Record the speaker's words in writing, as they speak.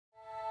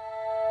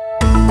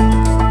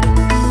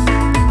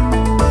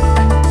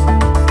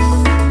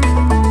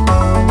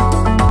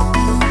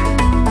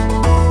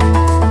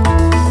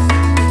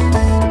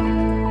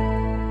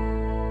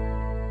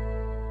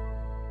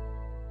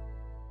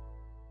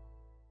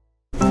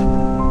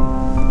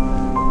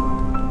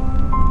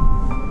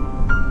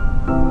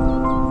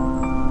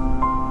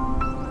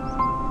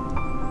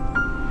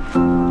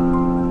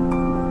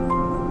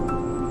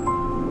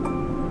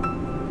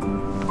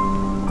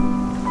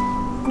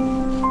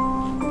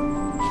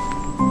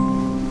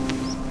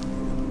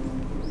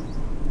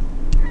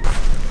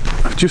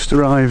Just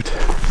arrived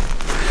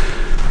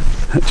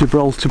at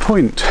Gibraltar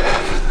Point.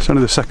 It's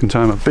only the second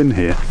time I've been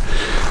here.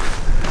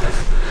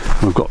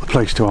 We've got the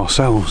place to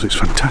ourselves. It's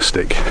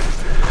fantastic.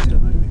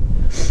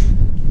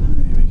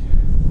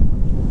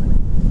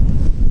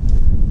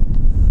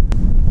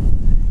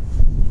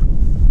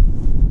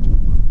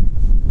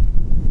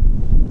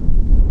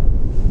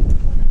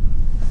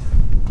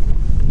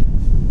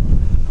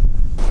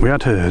 We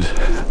had heard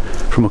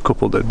from a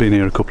couple that had been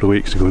here a couple of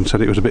weeks ago and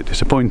said it was a bit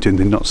disappointing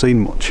they'd not seen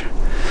much.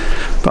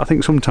 But I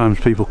think sometimes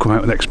people come out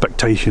with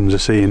expectations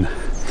of seeing,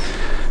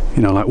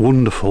 you know, like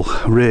wonderful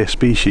rare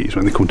species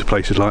when they come to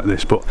places like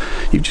this, but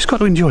you've just got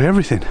to enjoy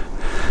everything.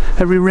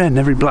 Every wren,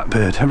 every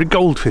blackbird, every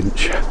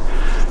goldfinch.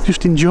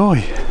 Just enjoy.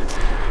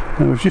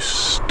 And we've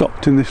just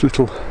stopped in this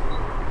little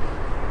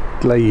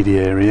glady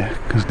area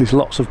because there's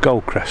lots of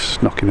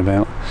goldcrests knocking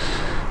about.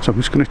 So I'm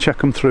just going to check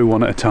them through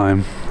one at a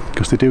time,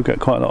 because they do get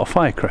quite a lot of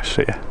firecrests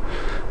here,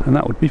 and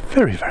that would be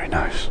very, very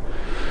nice.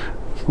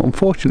 Well,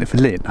 unfortunately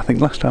for Lynn, I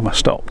think last time I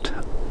stopped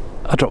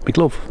I dropped my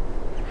glove,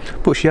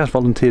 but she has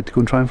volunteered to go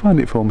and try and find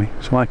it for me,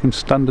 so I can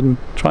stand and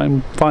try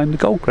and find the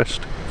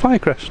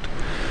firecrest.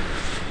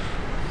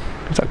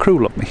 Is that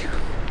cruel of me?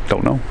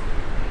 Don't know.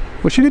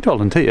 Well, she did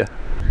volunteer.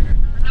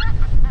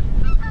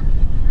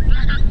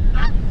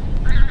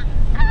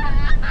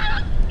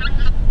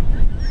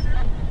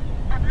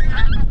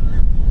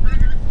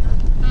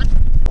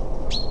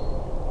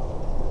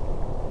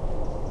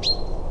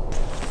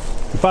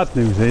 Bad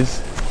news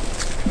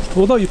is,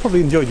 although you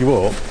probably enjoyed your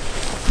walk,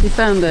 you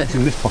found it. It's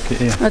in this pocket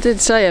here. I did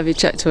say, have you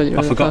checked all your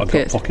other pockets? I forgot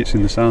I've got pockets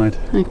in the side.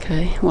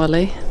 Okay,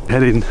 Wally.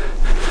 Heading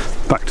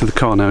back to the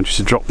car now just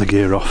to drop the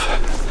gear off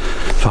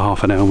for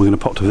half an hour. We're going to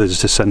pop to the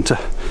visitor centre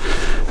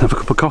and have a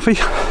cup of coffee,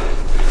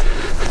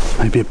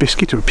 maybe a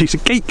biscuit or a piece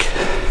of cake.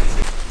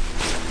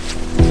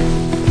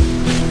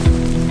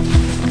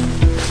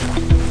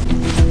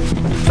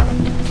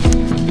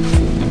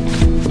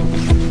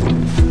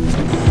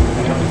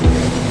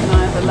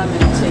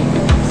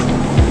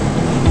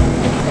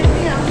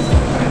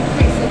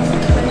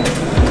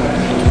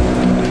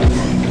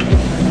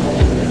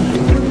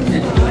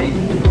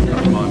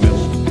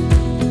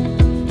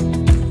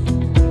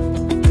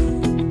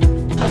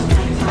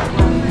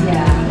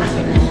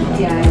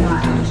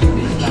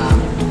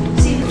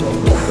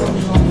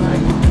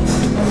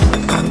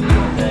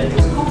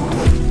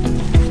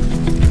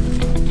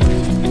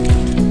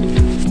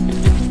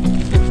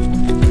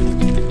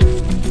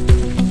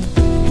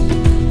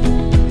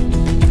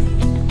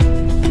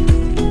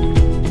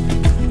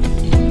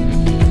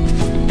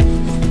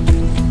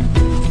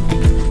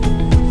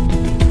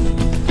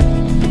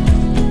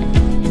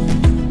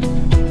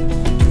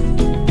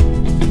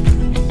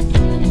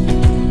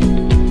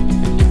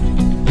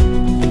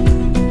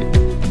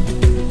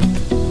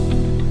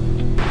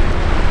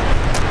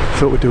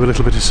 Thought we'd do a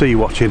little bit of sea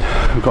watching.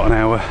 We've got an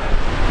hour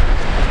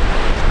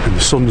and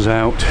the sun's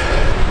out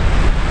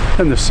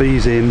and the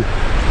sea's in.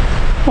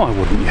 Why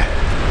wouldn't you?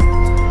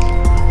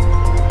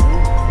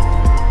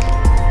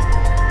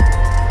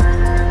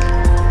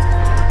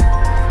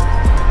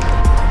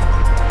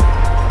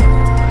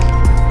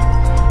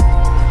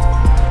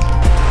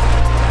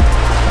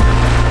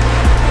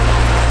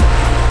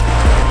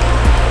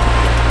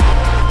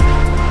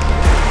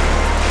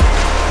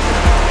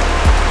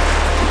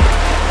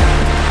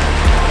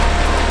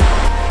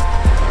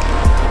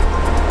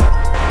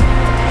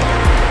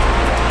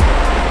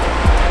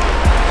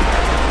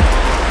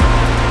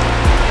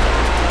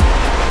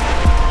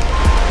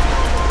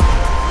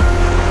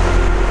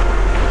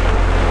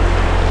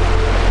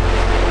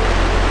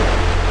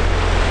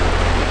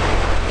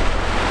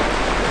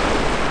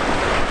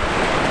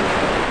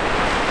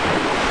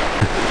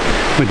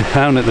 We're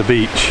down at the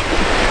beach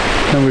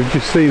and we've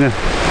just seen a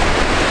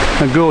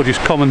gorgeous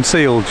common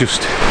seal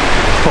just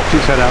popped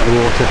its head out of the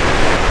water.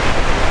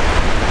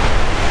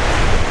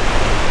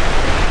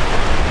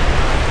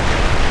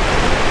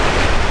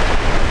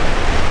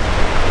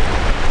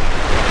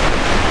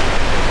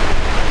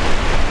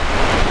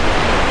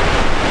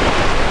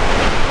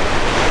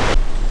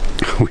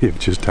 We have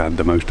just had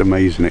the most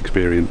amazing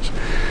experience.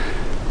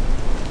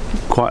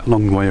 Quite a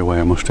long way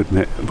away, I must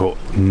admit, but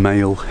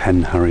male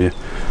hen harrier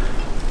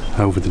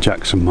over the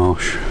Jackson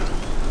Marsh.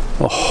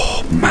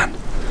 Oh man!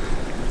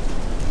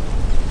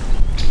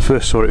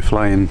 First saw it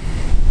flying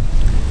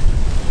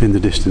in the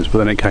distance, but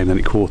then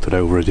it quartered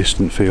over a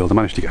distant field. I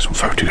managed to get some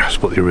photographs,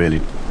 but they're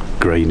really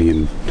grainy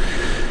and.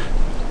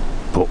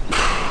 But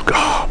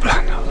God,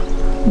 man,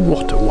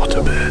 what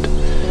a bird!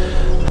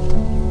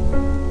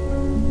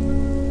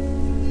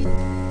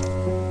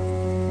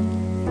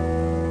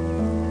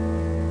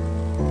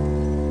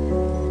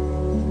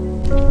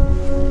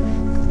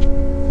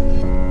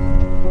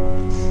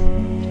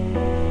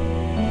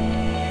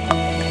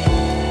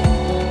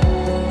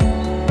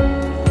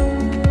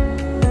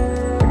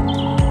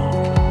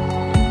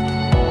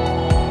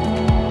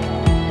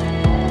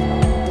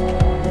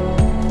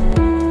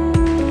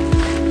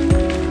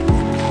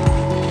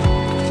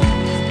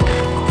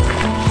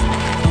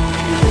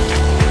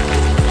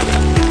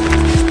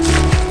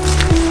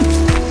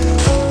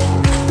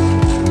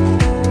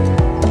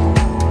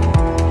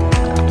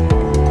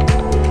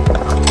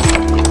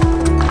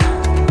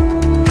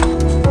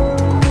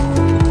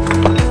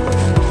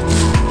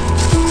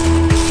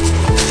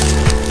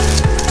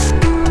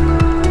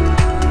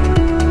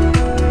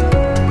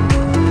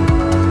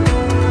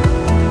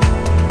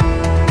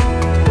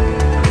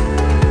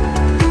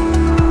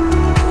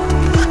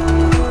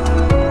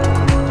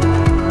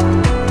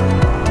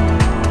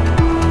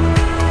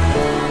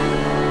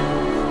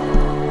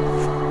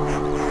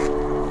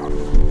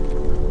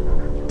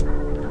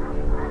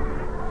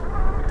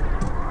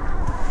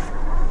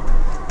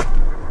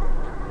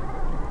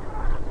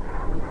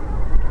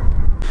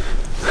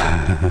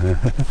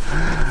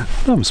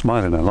 I'm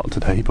smiling a lot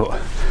today,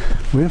 but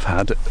we've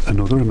had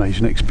another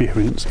amazing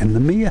experience in the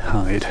mere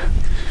hide.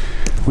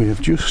 We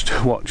have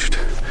just watched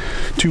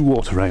two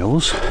water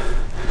rails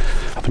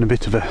having a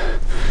bit of a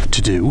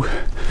to-do,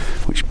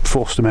 which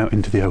forced them out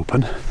into the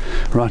open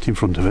right in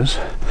front of us.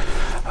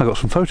 I got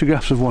some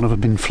photographs of one of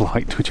them in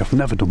flight, which I've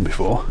never done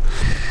before,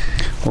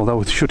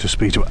 although the shutter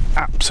speeds were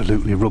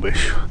absolutely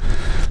rubbish,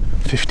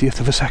 50th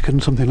of a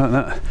second, something like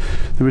that.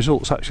 The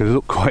results actually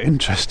look quite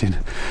interesting.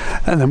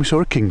 And then we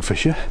saw a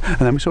kingfisher, and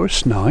then we saw a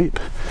snipe,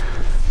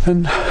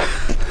 and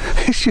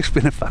it's just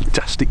been a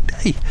fantastic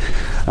day,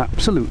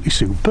 absolutely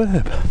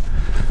superb.